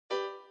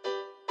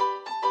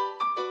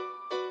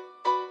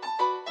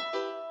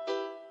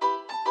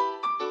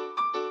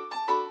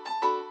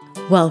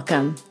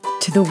Welcome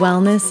to the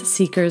Wellness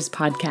Seekers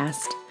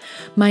Podcast.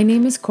 My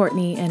name is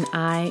Courtney and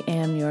I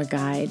am your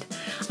guide.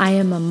 I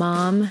am a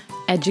mom,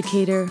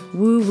 educator,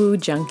 woo-woo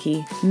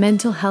junkie,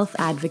 mental health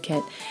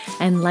advocate,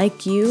 and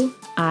like you,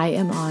 I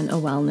am on a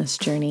wellness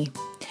journey.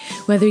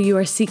 Whether you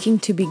are seeking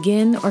to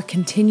begin or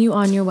continue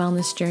on your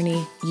wellness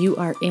journey, you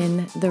are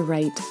in the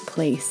right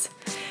place.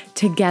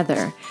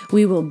 Together,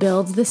 we will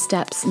build the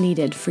steps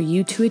needed for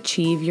you to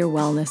achieve your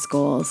wellness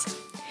goals.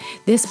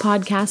 This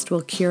podcast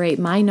will curate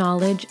my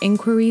knowledge,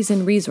 inquiries,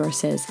 and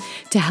resources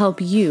to help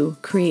you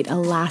create a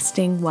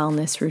lasting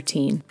wellness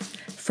routine.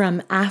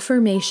 From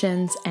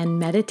affirmations and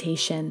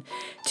meditation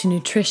to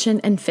nutrition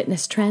and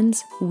fitness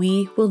trends,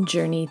 we will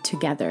journey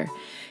together,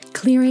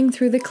 clearing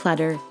through the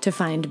clutter to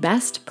find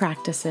best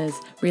practices,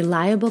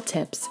 reliable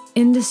tips,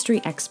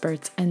 industry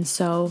experts, and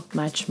so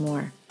much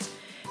more.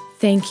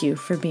 Thank you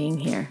for being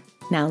here.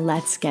 Now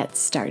let's get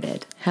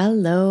started.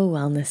 Hello,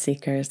 wellness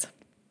seekers.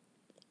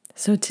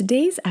 So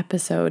today's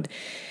episode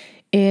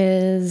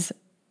is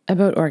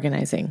about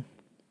organizing.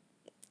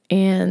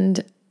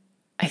 And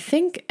I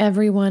think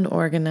everyone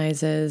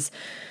organizes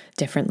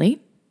differently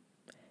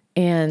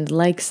and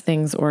likes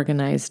things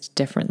organized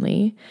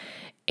differently.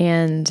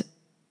 And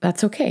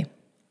that's okay.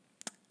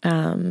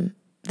 There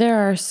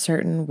are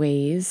certain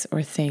ways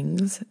or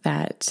things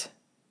that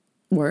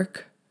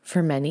work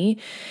for many.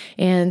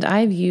 And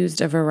I've used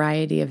a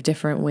variety of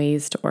different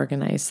ways to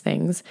organize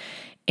things.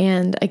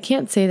 And I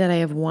can't say that I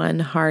have one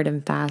hard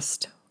and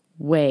fast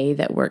way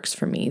that works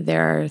for me.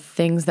 There are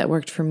things that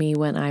worked for me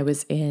when I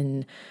was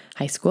in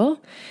high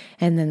school.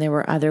 And then there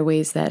were other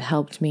ways that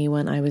helped me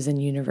when I was in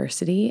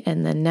university.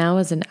 And then now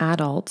as an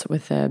adult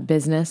with a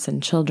business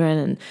and children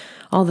and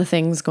all the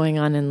things going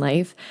on in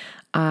life,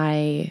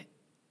 I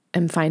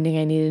am finding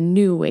I need a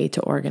new way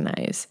to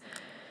organize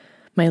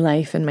my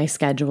life and my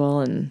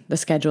schedule and the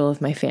schedule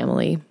of my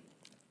family.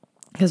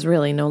 Because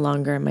really no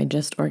longer am I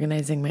just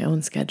organizing my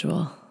own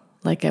schedule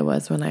like I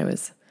was when I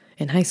was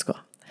in high school.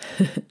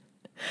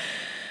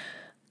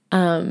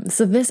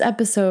 So this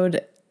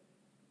episode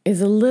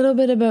is a little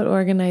bit about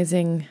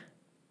organizing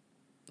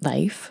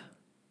life,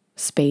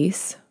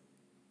 space,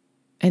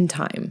 and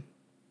time,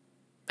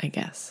 I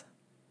guess.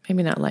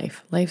 Maybe not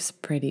life. Life's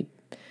pretty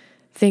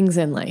things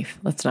in life.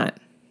 Let's not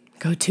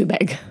go too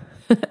big.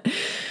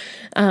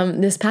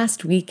 This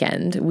past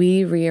weekend,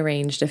 we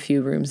rearranged a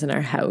few rooms in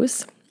our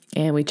house.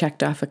 And we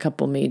checked off a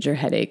couple major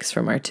headaches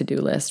from our to-do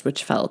list,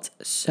 which felt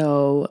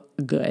so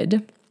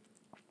good.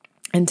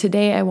 And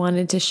today I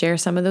wanted to share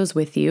some of those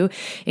with you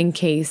in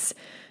case,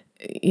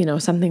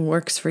 something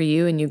works for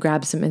you and you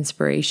grab some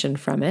inspiration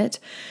from it.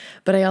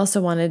 But I also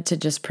wanted to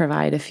just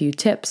provide a few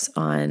tips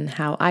on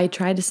how I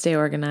try to stay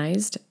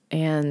organized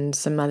and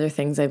some other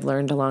things I've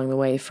learned along the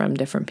way from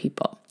different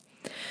people.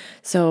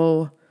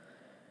 So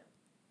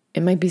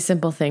it might be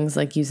simple things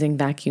like using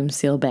vacuum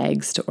seal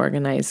bags to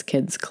organize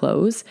kids'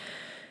 clothes,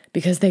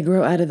 because they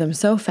grow out of them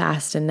so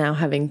fast. And now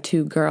having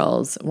two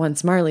girls,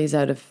 once Marley's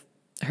out of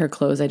her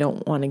clothes, I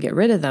don't want to get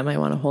rid of them. I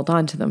want to hold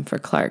on to them for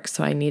Clark.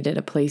 So I needed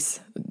a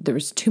place. There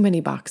was too many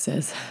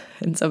boxes.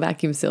 And so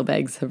vacuum seal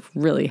bags have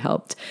really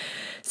helped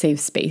save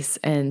space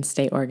and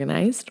stay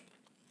organized.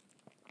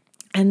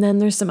 And then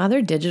there's some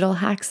other digital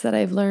hacks that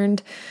I've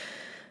learned,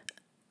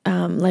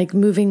 like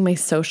moving my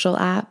social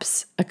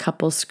apps a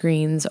couple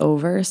screens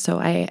over.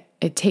 So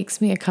it takes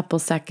me a couple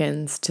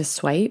seconds to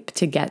swipe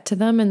to get to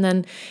them. And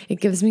then it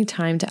gives me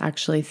time to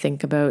actually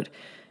think about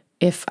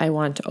if I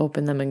want to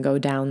open them and go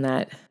down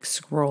that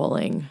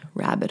scrolling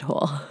rabbit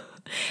hole.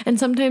 And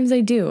sometimes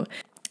I do.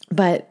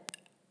 But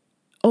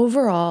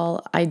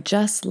overall, I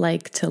just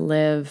like to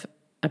live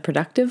a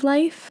productive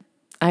life.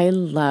 I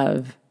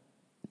love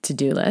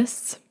to-do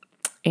lists.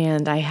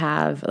 And I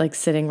have,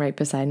 sitting right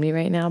beside me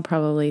right now,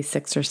 probably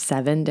 6 or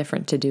 7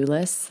 different to-do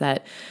lists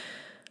that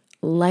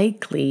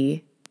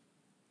likely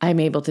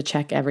I'm able to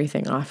check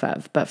everything off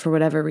of. But for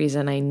whatever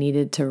reason, I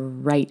needed to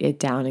write it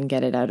down and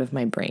get it out of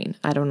my brain.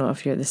 I don't know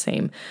if you're the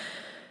same,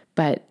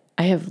 but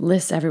I have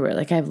lists everywhere.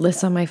 I have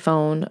lists on my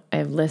phone. I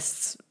have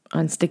lists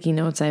on sticky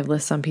notes. I have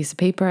lists on piece of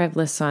paper. I have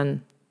lists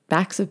on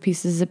backs of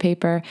pieces of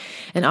paper.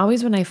 And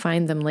always when I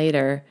find them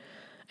later,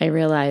 I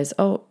realize,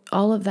 oh,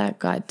 all of that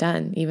got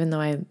done, even though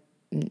I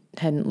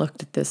hadn't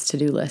looked at this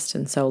to-do list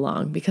in so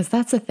long, because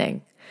that's the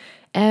thing.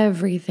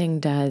 Everything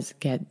does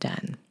get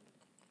done.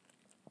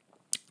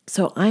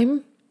 So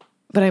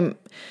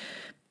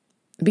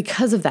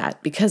because of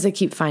that, because I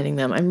keep finding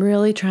them, I'm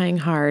really trying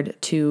hard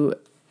to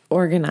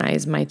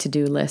organize my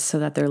to-do list so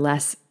that they're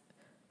less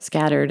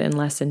scattered and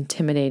less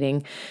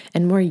intimidating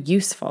and more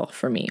useful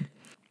for me.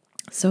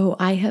 So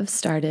I have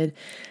started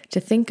to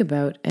think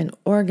about and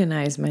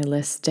organize my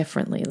lists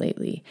differently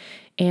lately,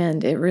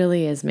 and it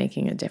really is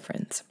making a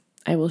difference.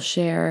 I will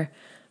share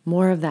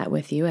more of that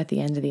with you at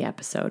the end of the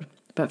episode.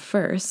 But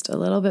first, a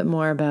little bit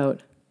more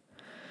about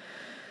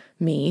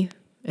me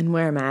and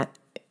where I'm at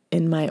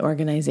in my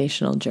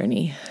organizational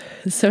journey.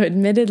 So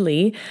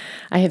admittedly,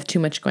 I have too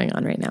much going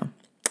on right now.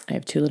 I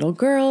have 2 little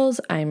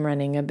girls. I'm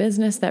running a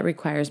business that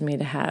requires me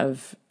to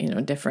have,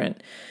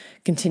 different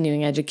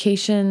continuing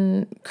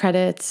education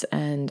credits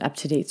and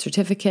up-to-date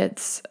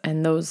certificates,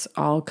 and those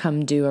all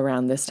come due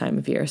around this time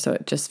of year. So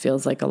it just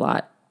feels like a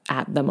lot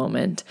at the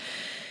moment.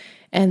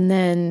 And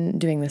then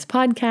doing this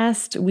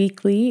podcast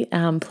weekly,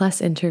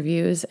 plus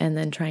interviews, and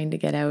then trying to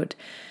get out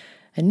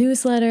a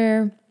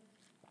newsletter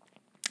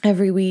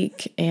every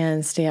week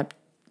and stay up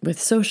with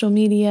social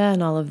media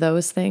and all of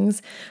those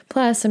things.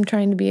 Plus, I'm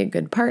trying to be a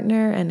good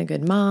partner and a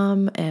good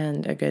mom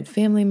and a good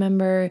family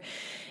member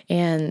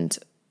and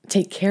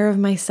take care of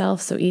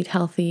myself, so eat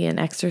healthy and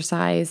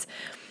exercise.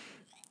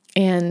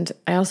 And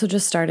I also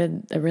just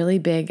started a really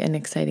big and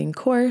exciting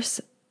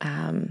course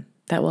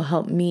that will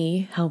help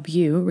me help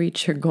you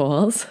reach your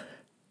goals.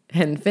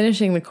 And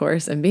finishing the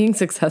course and being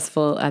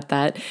successful at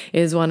that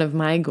is one of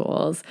my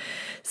goals.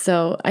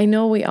 So I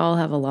know we all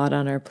have a lot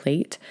on our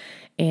plate,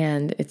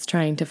 and it's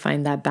trying to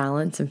find that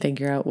balance and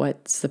figure out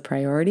what's the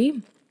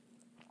priority.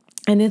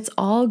 And it's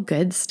all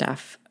good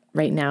stuff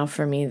right now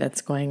for me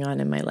that's going on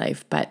in my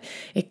life, but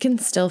it can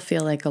still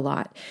feel like a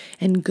lot.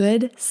 And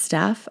good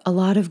stuff, a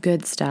lot of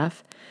good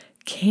stuff,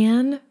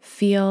 can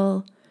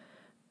feel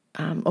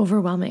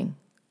overwhelming,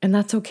 and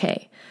that's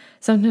okay.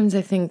 Sometimes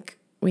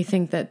we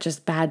think that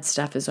just bad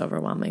stuff is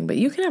overwhelming, but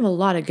you can have a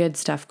lot of good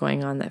stuff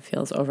going on that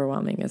feels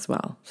overwhelming as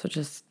well. So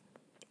just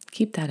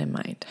keep that in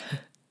mind.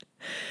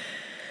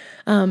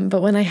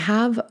 But when I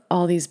have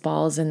all these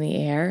balls in the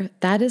air,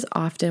 that is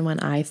often when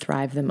I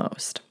thrive the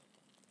most.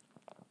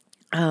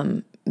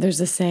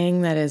 There's a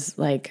saying that is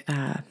like,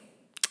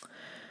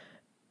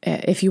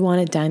 if you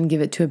want it done,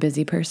 give it to a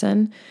busy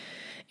person.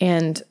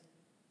 And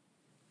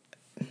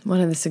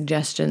one of the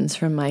suggestions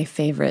from my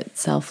favorite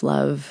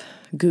self-love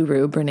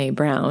guru, Brene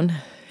Brown,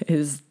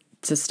 is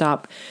to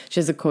stop. She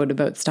has a quote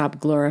about stop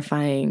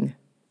glorifying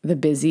the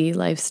busy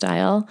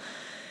lifestyle,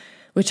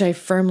 which I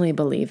firmly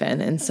believe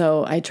in. And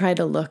so I try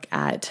to look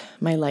at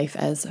my life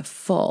as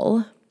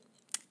full.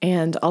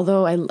 And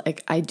although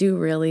I do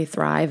really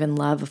thrive and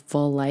love a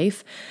full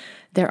life,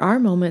 there are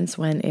moments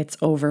when it's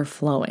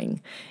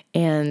overflowing.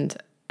 And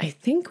I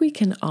think we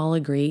can all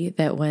agree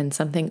that when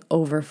something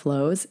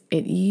overflows,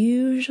 it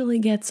usually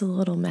gets a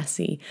little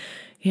messy.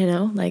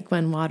 Like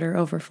when water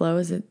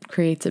overflows, it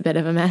creates a bit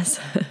of a mess.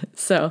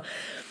 So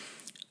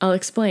I'll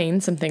explain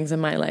some things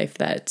in my life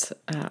that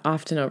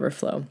often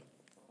overflow.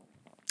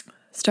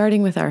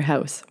 Starting with our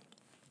house.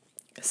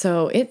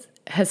 So it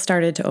has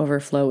started to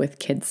overflow with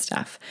kids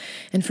stuff.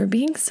 And for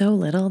being so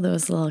little,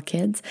 those little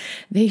kids,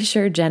 they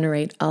sure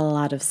generate a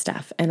lot of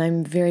stuff. And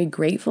I'm very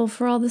grateful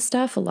for all the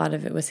stuff. A lot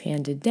of it was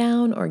handed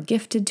down or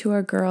gifted to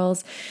our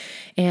girls,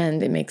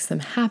 and it makes them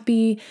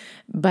happy,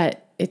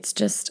 but it's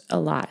just a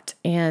lot.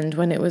 And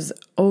when it was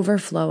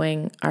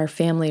overflowing our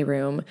family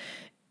room,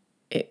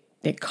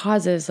 it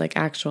causes like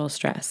actual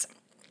stress.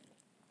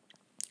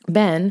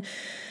 Ben,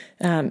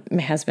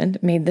 my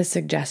husband, made the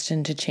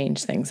suggestion to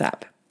change things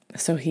up.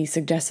 So he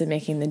suggested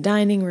making the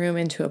dining room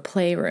into a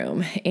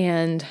playroom.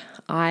 And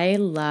I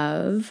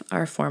love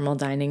our formal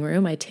dining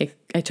room. I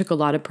took a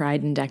lot of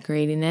pride in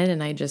decorating it,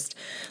 and I just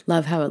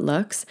love how it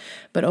looks.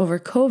 But over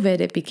COVID,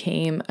 it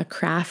became a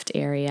craft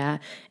area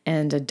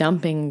and a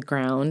dumping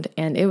ground,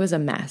 and it was a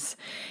mess.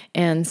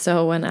 And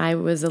so when I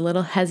was a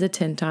little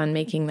hesitant on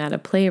making that a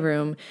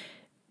playroom,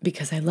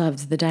 because I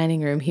loved the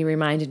dining room, he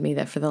reminded me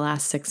that for the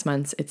last 6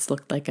 months, it's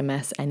looked like a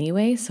mess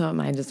anyway, so it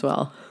might as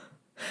well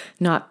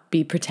not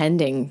be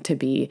pretending to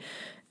be,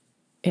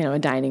 a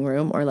dining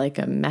room or like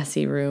a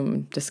messy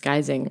room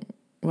disguising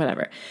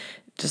whatever.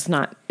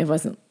 It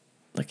wasn't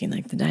looking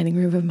like the dining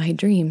room of my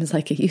dreams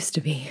like it used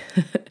to be.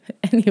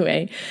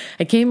 Anyway,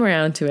 I came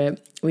around to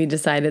it. We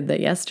decided that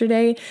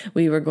yesterday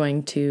we were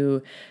going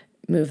to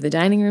move the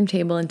dining room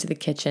table into the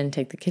kitchen,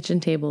 take the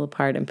kitchen table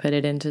apart and put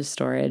it into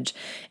storage,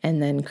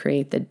 and then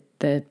create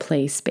the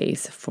play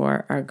space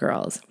for our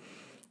girls.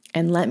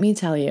 And let me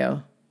tell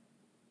you,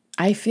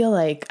 I feel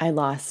like I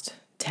lost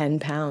 10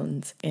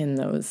 pounds in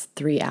those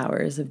 3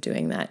 hours of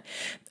doing that.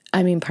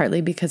 I mean,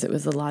 partly because it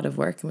was a lot of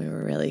work and we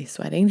were really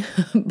sweating,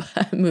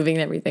 moving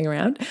everything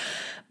around,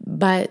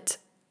 but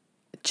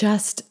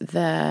just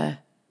the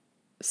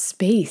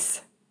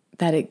space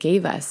that it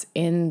gave us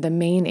in the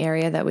main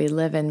area that we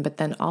live in, but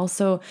then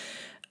also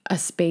a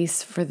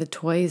space for the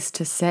toys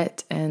to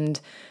sit and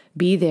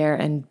be there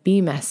and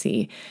be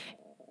messy.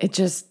 It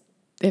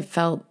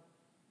felt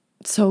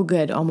so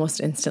good almost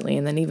instantly.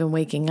 And then even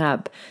waking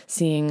up,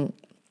 seeing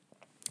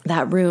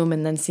that room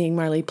and then seeing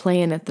Marley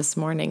play in it this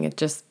morning,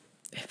 it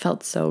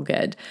felt so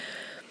good.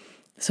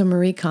 So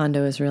Marie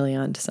Kondo is really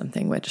onto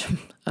something, which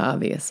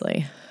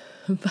obviously,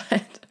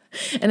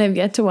 and I've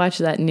yet to watch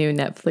that new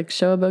Netflix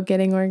show about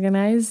getting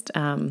organized.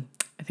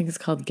 I think it's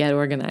called Get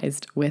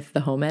Organized with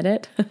the Home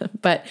Edit,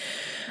 but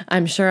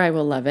I'm sure I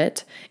will love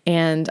it.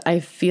 And I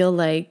feel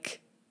like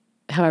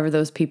however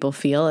those people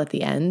feel at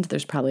the end,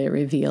 there's probably a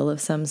reveal of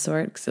some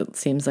sort because it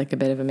seems like a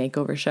bit of a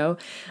makeover show.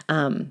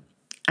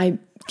 I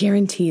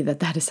guarantee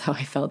that is how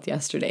I felt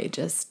yesterday,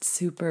 just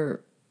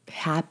super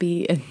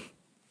happy and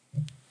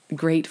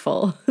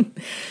grateful.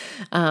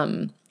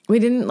 We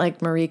didn't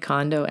like Marie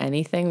Kondo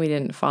anything. We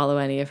didn't follow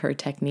any of her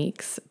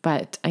techniques,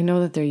 but I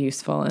know that they're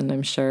useful, and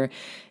I'm sure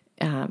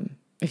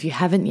If you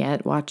haven't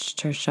yet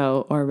watched her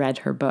show or read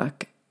her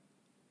book,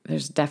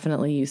 there's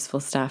definitely useful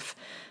stuff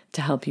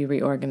to help you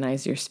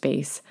reorganize your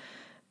space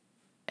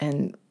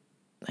and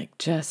like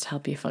just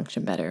help you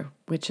function better,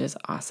 which is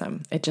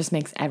awesome. It just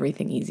makes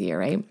everything easier,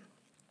 right?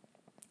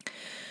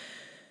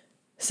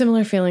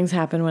 Similar feelings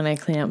happen when I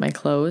clean out my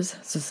clothes,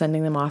 so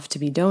sending them off to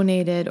be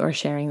donated or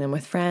sharing them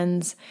with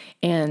friends.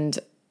 And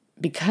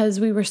because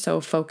we were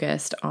so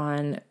focused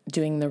on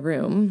doing the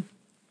room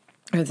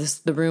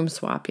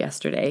swap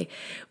yesterday,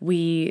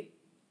 we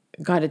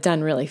got it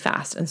done really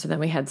fast. And so then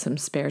we had some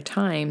spare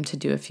time to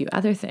do a few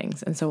other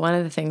things. And so one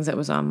of the things that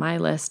was on my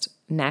list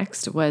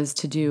next was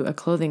to do a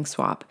clothing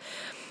swap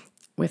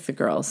with the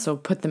girls. So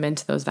put them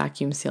into those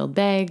vacuum sealed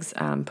bags,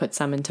 put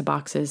some into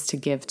boxes to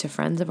give to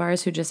friends of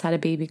ours who just had a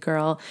baby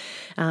girl,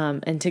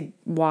 and to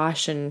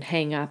wash and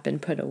hang up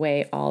and put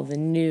away all the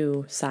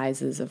new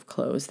sizes of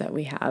clothes that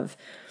we have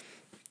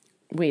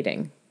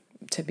waiting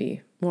to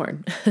be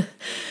worn.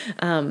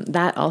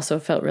 That also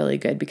felt really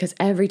good because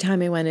every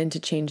time I went in to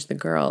change the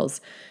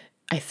girls,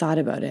 I thought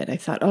about it. I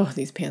thought, oh,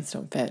 these pants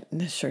don't fit and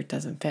this shirt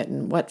doesn't fit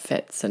and what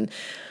fits.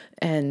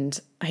 And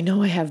I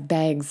know I have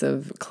bags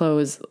of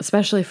clothes,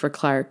 especially for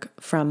Clark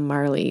from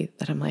Marley,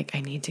 that I'm like,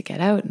 I need to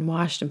get out and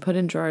washed and put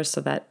in drawers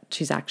so that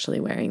she's actually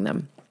wearing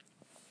them.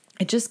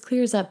 It just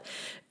clears up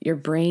your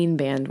brain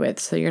bandwidth.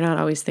 So you're not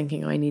always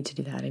thinking, oh, I need to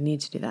do that. I need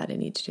to do that. I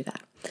need to do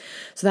that.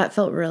 So that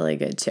felt really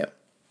good too.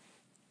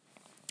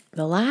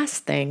 The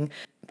last thing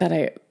that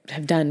I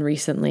have done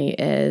recently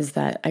is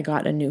that I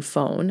got a new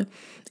phone,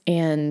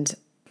 and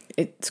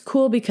it's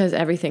cool because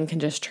everything can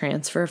just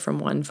transfer from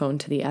one phone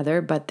to the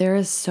other. But there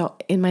is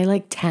in my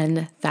like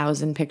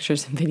 10,000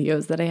 pictures and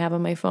videos that I have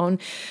on my phone,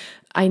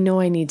 I know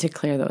I need to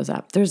clear those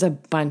up. There's a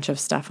bunch of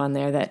stuff on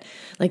there that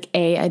like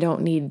A, I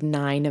don't need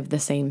 9 of the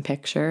same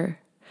picture.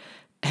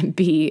 And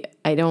B,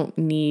 I don't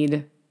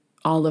need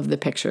all of the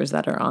pictures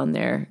that are on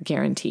there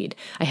guaranteed.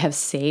 I have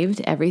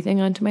saved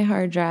everything onto my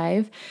hard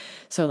drive.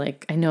 So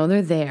like, I know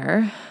they're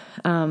there,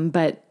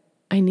 but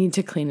I need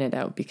to clean it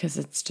out because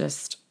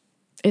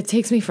it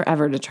takes me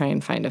forever to try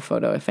and find a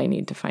photo if I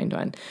need to find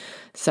one.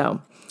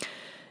 So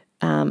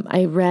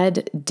I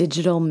read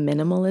Digital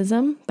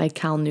Minimalism by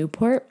Cal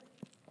Newport.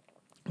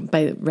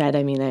 By read,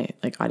 I mean I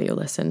like audio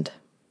listened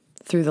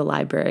through the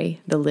library.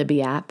 The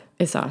Libby app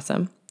is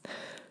awesome.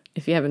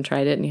 If you haven't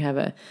tried it and you have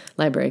a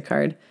library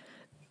card,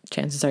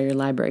 chances are your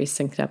library is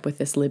synced up with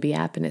this Libby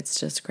app and it's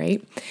just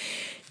great.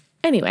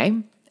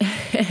 Anyway,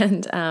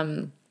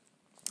 and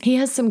he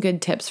has some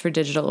good tips for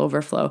digital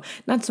overflow,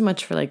 not so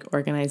much for like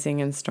organizing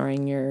and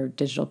storing your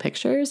digital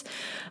pictures,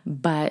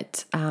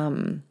 but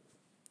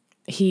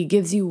he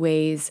gives you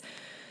ways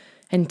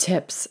and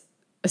tips,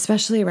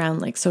 especially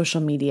around like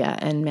social media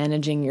and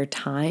managing your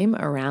time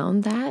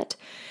around that.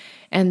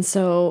 And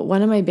so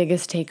one of my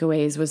biggest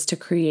takeaways was to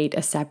create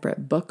a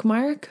separate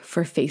bookmark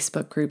for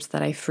Facebook groups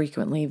that I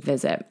frequently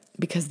visit,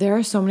 because there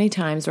are so many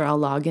times where I'll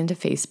log into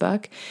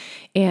Facebook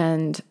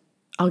and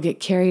I'll get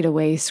carried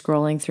away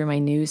scrolling through my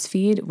news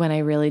feed when I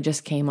really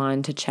just came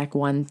on to check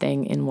one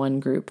thing in one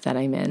group that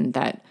I'm in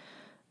that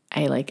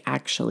I like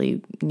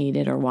actually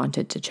needed or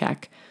wanted to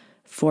check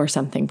for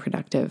something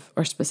productive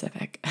or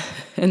specific.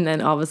 And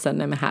then all of a sudden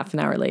I'm a half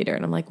an hour later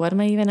and I'm like, what am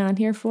I even on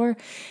here for?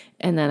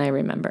 And then I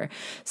remember.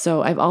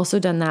 So I've also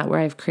done that where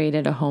I've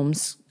created a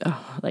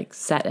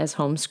set as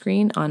home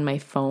screen on my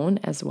phone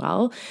as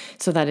well,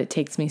 so that it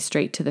takes me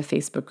straight to the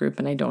Facebook group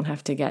and I don't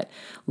have to get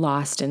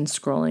lost in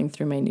scrolling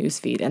through my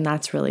newsfeed. And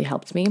that's really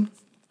helped me.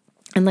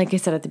 And like I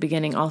said at the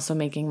beginning, also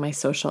making my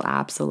social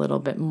apps a little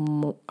bit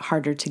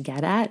harder to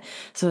get at,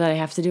 so that I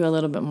have to do a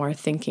little bit more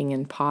thinking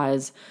and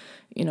pause,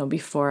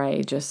 before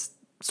I just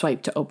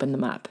swipe to open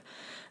them up.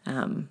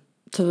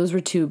 So those were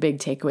 2 big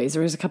takeaways.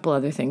 There was a couple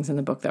other things in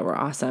the book that were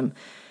awesome,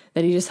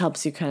 that he just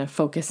helps you kind of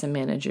focus and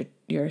manage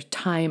your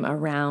time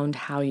around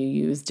how you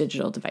use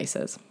digital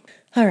devices.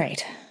 All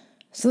right.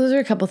 So those are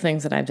a couple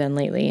things that I've done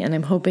lately, and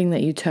I'm hoping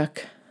that you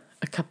took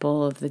a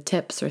couple of the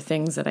tips or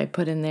things that I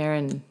put in there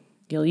and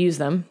you'll use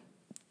them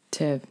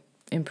to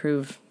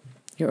improve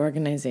your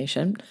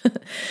organization.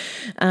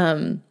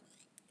 The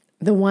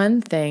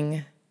one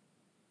thing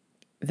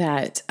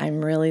that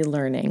I'm really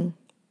learning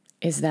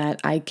is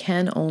that I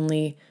can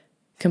only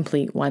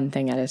complete one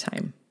thing at a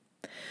time.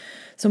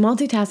 So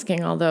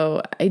multitasking,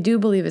 although I do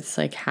believe it's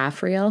like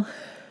half real,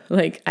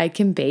 like I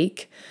can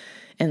bake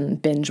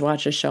and binge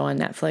watch a show on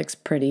Netflix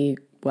pretty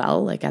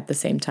well, like at the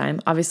same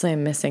time. Obviously,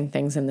 I'm missing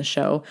things in the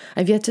show.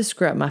 I've yet to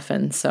screw up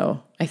muffins,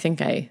 so I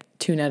think I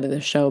tune out of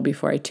the show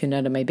before I tune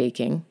out of my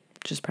baking,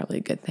 which is probably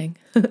a good thing.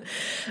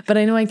 But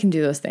I know I can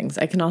do those things.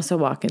 I can also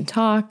walk and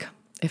talk.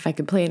 If I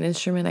could play an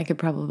instrument, I could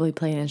probably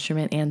play an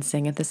instrument and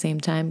sing at the same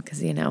time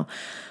because, a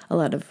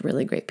lot of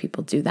really great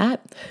people do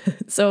that.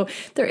 So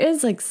there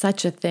is like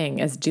such a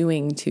thing as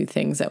doing 2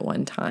 things at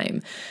one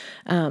time.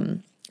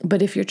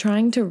 But if you're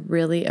trying to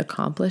really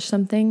accomplish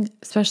something,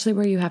 especially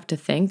where you have to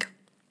think,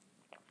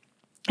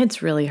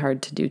 it's really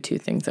hard to do 2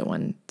 things at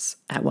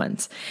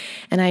once.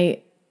 And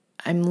I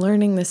I'm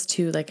learning this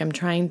too. Like I'm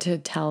trying to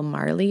tell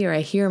Marley, or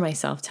I hear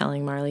myself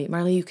telling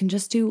Marley, you can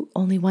just do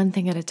only one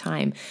thing at a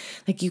time.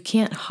 Like you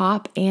can't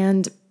hop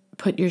and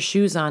put your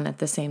shoes on at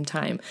the same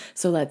time.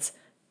 So let's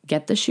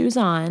get the shoes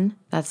on.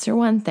 That's your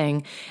one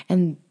thing.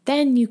 And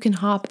then you can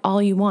hop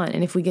all you want.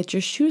 And if we get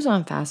your shoes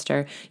on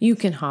faster, you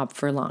can hop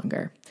for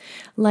longer.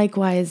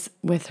 Likewise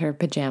with her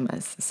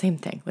pajamas, same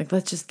thing. Like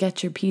let's just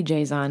get your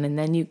PJs on and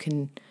then you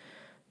can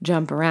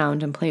jump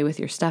around and play with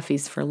your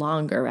stuffies for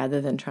longer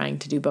rather than trying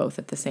to do both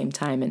at the same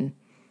time and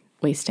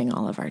wasting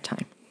all of our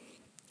time.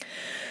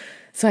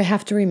 So I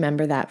have to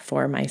remember that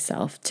for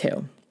myself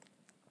too.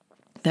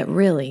 That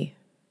really,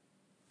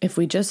 if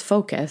we just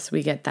focus,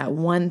 we get that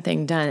one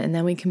thing done and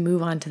then we can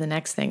move on to the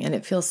next thing. And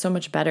it feels so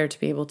much better to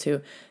be able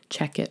to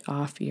check it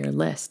off your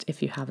list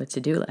if you have a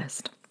to-do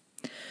list.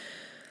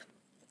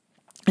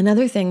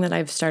 Another thing that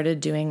I've started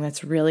doing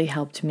that's really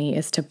helped me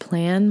is to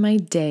plan my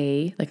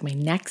day, like my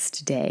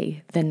next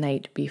day, the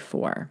night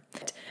before.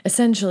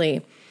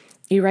 Essentially,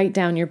 you write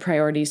down your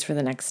priorities for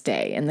the next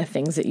day and the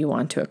things that you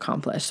want to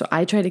accomplish. So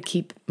I try to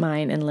keep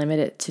mine and limit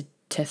it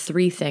to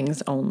 3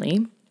 things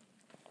only.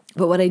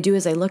 But what I do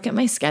is I look at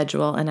my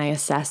schedule and I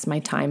assess my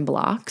time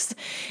blocks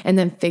and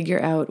then figure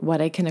out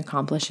what I can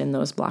accomplish in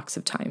those blocks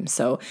of time.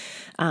 So,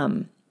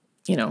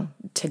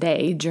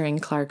 today during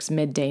Clark's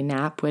midday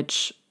nap,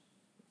 which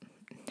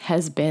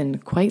has been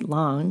quite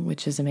long,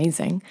 which is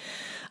amazing,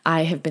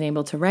 I have been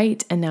able to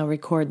write and now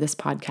record this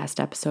podcast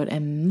episode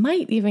and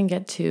might even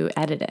get to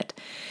edit it.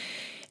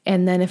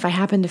 And then if I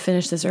happen to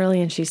finish this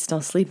early and she's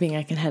still sleeping,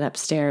 I can head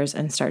upstairs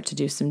and start to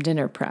do some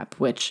dinner prep,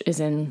 which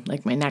is in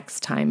like my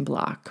next time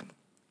block,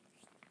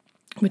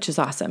 which is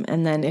awesome.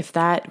 And then if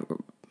that,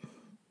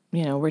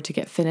 were to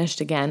get finished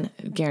again,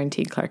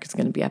 guaranteed Clark is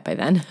going to be up by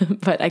then,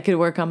 but I could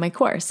work on my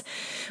course,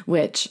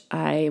 which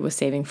I was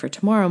saving for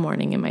tomorrow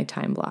morning in my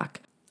time block.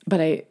 But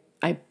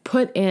I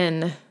put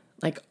in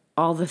like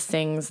all the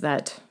things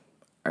that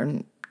are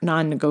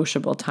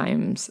non-negotiable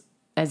times,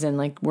 as in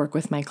like work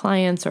with my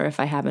clients or if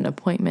I have an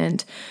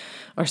appointment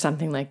or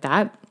something like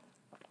that.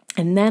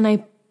 And then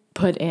I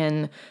put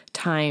in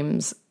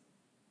times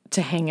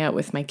to hang out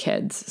with my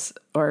kids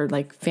or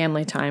like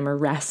family time or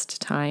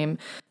rest time.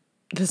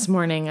 This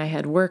morning I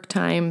had work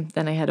time,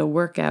 then I had a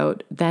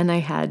workout, then I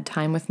had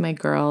time with my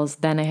girls,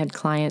 then I had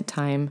client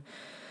time,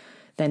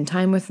 then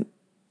time with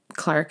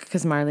Clark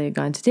because Marley had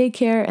gone to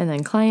daycare, and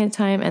then client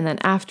time. And then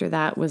after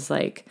that was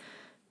like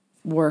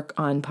work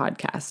on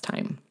podcast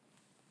time.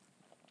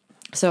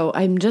 So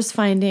I'm just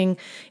finding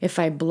if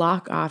I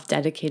block off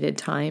dedicated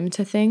time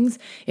to things,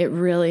 it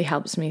really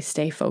helps me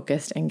stay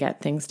focused and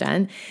get things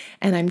done.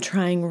 And I'm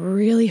trying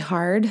really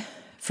hard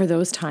for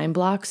those time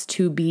blocks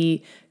to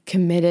be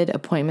committed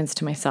appointments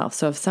to myself.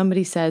 So if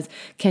somebody says,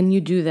 can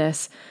you do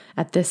this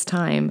at this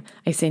time?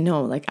 I say,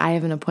 no, like I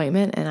have an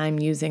appointment and I'm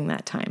using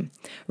that time.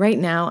 Right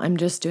now, I'm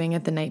just doing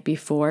it the night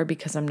before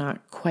because I'm not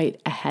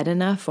quite ahead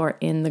enough or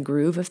in the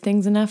groove of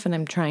things enough. And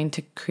I'm trying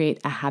to create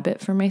a habit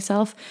for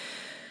myself.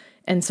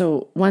 And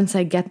so once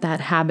I get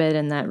that habit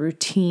and that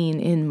routine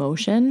in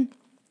motion,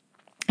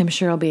 I'm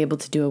sure I'll be able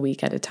to do a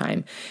week at a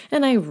time.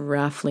 And I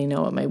roughly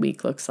know what my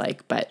week looks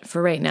like. But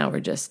for right now, we're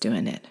just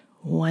doing it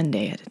one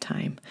day at a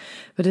time.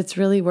 But it's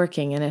really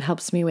working, and it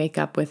helps me wake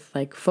up with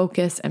like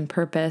focus and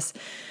purpose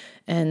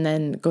and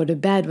then go to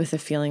bed with a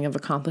feeling of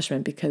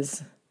accomplishment,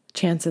 because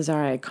chances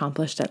are I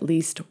accomplished at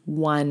least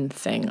one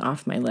thing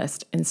off my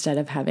list instead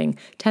of having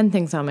 10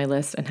 things on my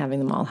list and having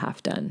them all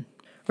half done.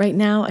 Right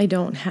now, I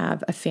don't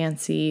have a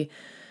fancy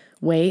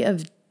way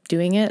of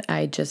doing it.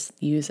 I just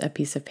use a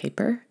piece of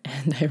paper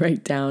and I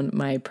write down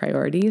my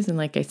priorities. And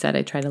like I said,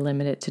 I try to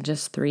limit it to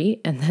just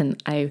 3. And then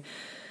I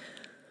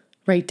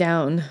write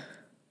down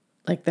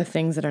like the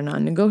things that are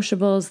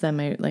non-negotiables, then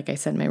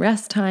my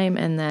rest time,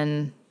 and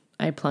then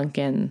I plunk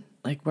in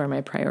like where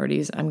my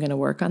priorities, I'm going to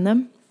work on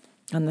them,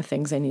 on the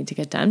things I need to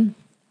get done.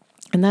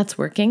 And that's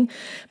working.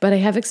 But I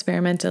have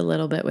experimented a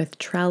little bit with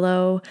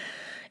Trello,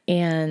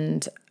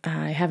 and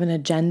I have an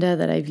agenda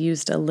that I've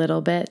used a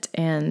little bit,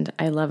 and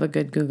I love a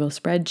good Google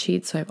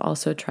spreadsheet. So I've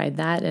also tried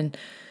that, and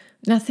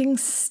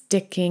nothing's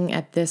sticking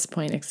at this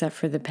point except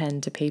for the pen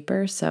to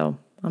paper. So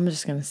I'm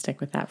just going to stick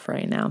with that for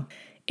right now.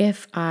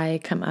 If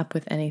I come up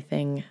with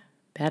anything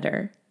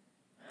better,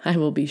 I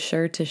will be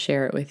sure to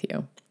share it with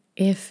you.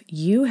 If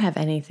you have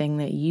anything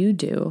that you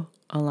do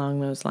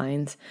along those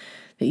lines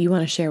that you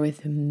want to share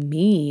with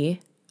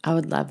me, I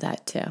would love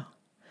that too.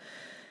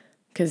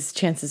 Because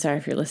chances are,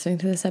 if you're listening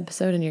to this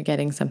episode and you're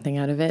getting something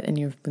out of it and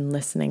you've been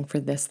listening for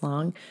this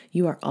long,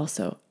 you are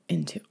also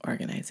into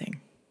organizing.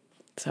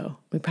 So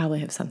we probably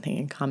have something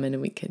in common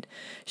and we could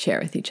share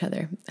with each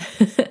other.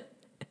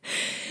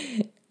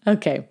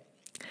 Okay.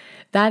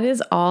 That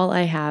is all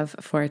I have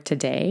for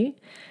today.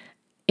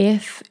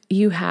 If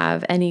you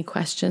have any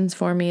questions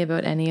for me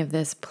about any of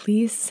this,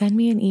 please send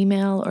me an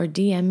email or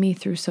DM me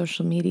through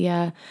social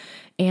media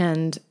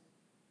and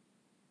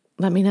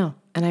let me know,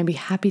 and I'd be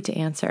happy to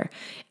answer.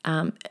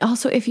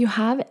 Also, if you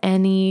have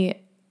any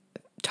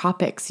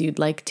topics you'd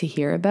like to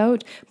hear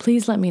about,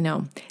 please let me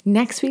know.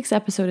 Next week's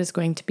episode is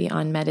going to be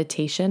on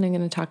meditation. I'm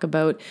going to talk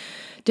about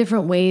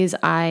different ways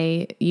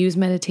I use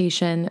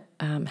meditation,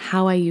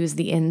 how I use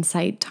the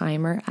Insight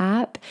Timer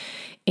app,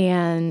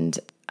 and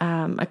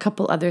a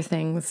couple other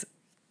things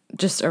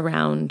just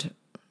around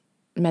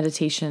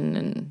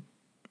meditation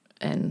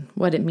and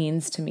what it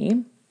means to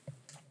me.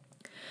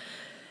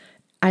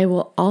 I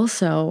will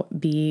also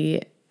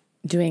be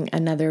doing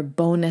another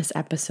bonus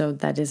episode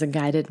that is a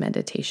guided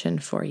meditation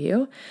for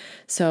you.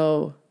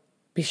 So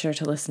be sure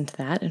to listen to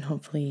that and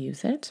hopefully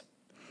use it.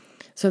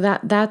 So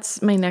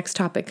that's my next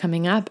topic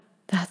coming up.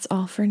 That's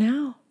all for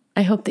now.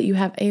 I hope that you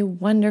have a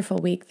wonderful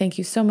week. Thank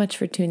you so much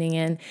for tuning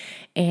in,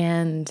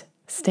 and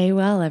stay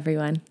well,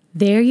 everyone.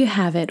 There you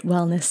have it,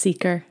 Wellness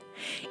Seeker.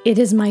 It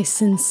is my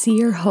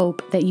sincere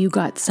hope that you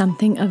got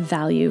something of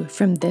value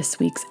from this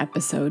week's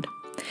episode.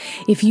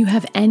 If you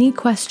have any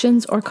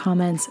questions or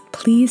comments,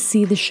 please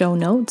see the show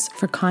notes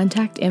for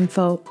contact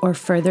info or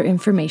further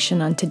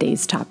information on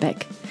today's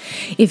topic.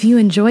 If you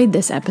enjoyed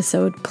this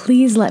episode,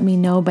 please let me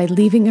know by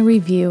leaving a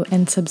review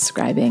and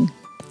subscribing.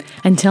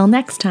 Until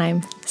next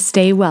time,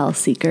 stay well,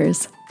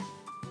 Seekers.